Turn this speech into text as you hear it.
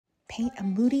Paint a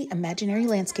moody imaginary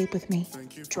landscape with me.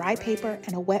 Dry paper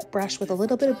and a wet brush with a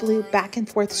little bit of blue, back and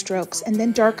forth strokes, and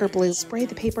then darker blue. Spray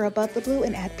the paper above the blue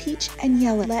and add peach and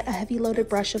yellow. Let a heavy loaded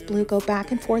brush of blue go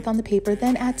back and forth on the paper,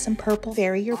 then add some purple.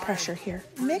 Vary your pressure here.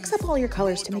 Mix up all your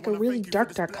colors to make a really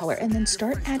dark color, and then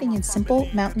start adding in simple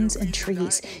mountains and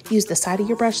trees. Use the side of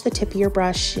your brush, the tip of your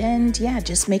brush, and yeah,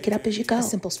 just make it up as you go. A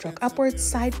simple stroke upwards,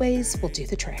 sideways will do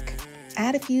the trick.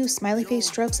 Add a few smiley face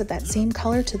strokes of that same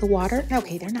color to the water.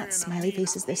 Okay, they're not smiley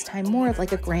faces this time, more of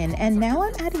like a grin. And now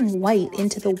I'm adding white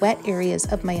into the wet areas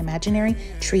of my imaginary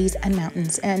trees and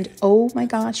mountains. And oh my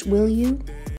gosh, will you?